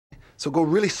So go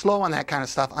really slow on that kind of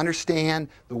stuff. Understand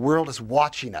the world is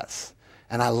watching us.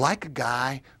 And I like a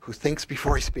guy who thinks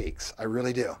before he speaks. I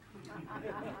really do.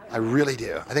 I really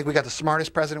do. I think we got the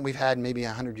smartest president we've had in maybe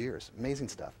 100 years. Amazing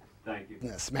stuff. Thank you.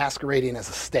 It's masquerading as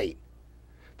a state.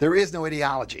 There is no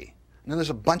ideology. And then there's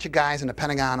a bunch of guys in the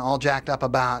Pentagon all jacked up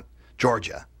about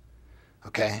Georgia.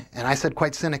 Okay? And I said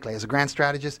quite cynically, as a grand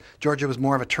strategist, Georgia was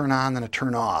more of a turn on than a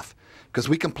turn off. Because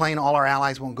we complain all our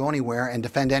allies won't go anywhere and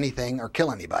defend anything or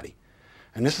kill anybody.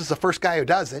 And this is the first guy who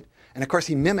does it. And of course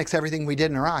he mimics everything we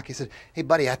did in Iraq. He said, hey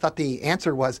buddy, I thought the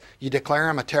answer was you declare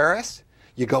him a terrorist,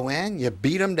 you go in, you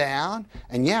beat him down,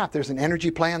 and yeah, if there's an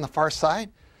energy play on the far side,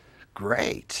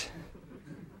 great.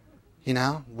 You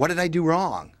know, what did I do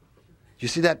wrong? Did you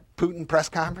see that Putin press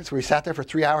conference where he sat there for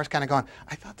 3 hours kind of going,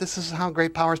 I thought this is how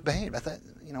great powers behave. I thought,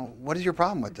 you know, what is your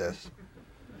problem with this?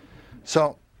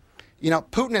 So, you know,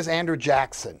 Putin is Andrew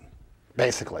Jackson,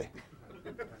 basically.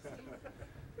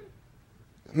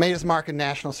 Made his mark in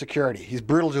national security. He's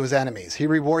brutal to his enemies. He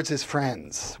rewards his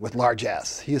friends with large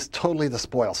S. He is totally the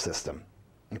spoil system.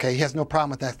 Okay, he has no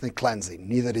problem with ethnic cleansing.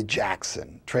 Neither did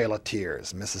Jackson, Trail of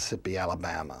Tears, Mississippi,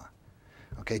 Alabama.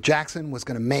 Okay, Jackson was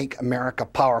going to make America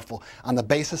powerful on the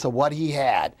basis of what he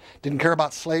had. Didn't care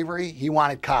about slavery. He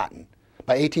wanted cotton.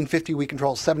 By 1850, we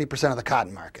controlled 70% of the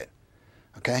cotton market.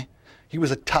 Okay, he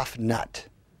was a tough nut.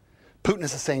 Putin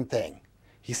is the same thing.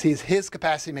 He sees his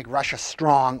capacity to make Russia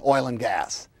strong, oil and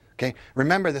gas. Okay?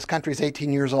 Remember, this country is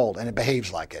 18 years old and it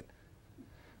behaves like it.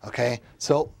 Okay?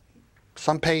 So,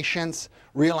 some patience,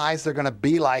 realize they're going to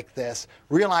be like this.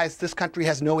 Realize this country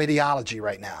has no ideology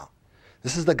right now.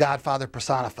 This is the Godfather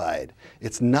personified.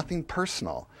 It's nothing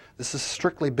personal. This is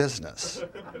strictly business.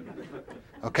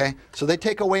 Okay? So they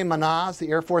take away Manaz, the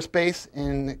Air Force base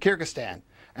in Kyrgyzstan.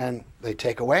 And they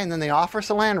take away and then they offer us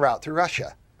a land route through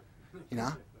Russia. You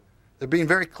know? They're being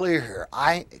very clear here.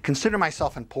 I consider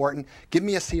myself important. Give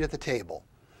me a seat at the table.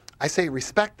 I say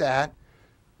respect that.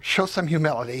 Show some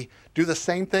humility. Do the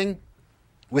same thing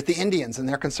with the Indians and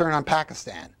their concern on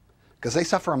Pakistan. Because they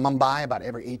suffer in Mumbai about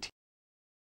every 18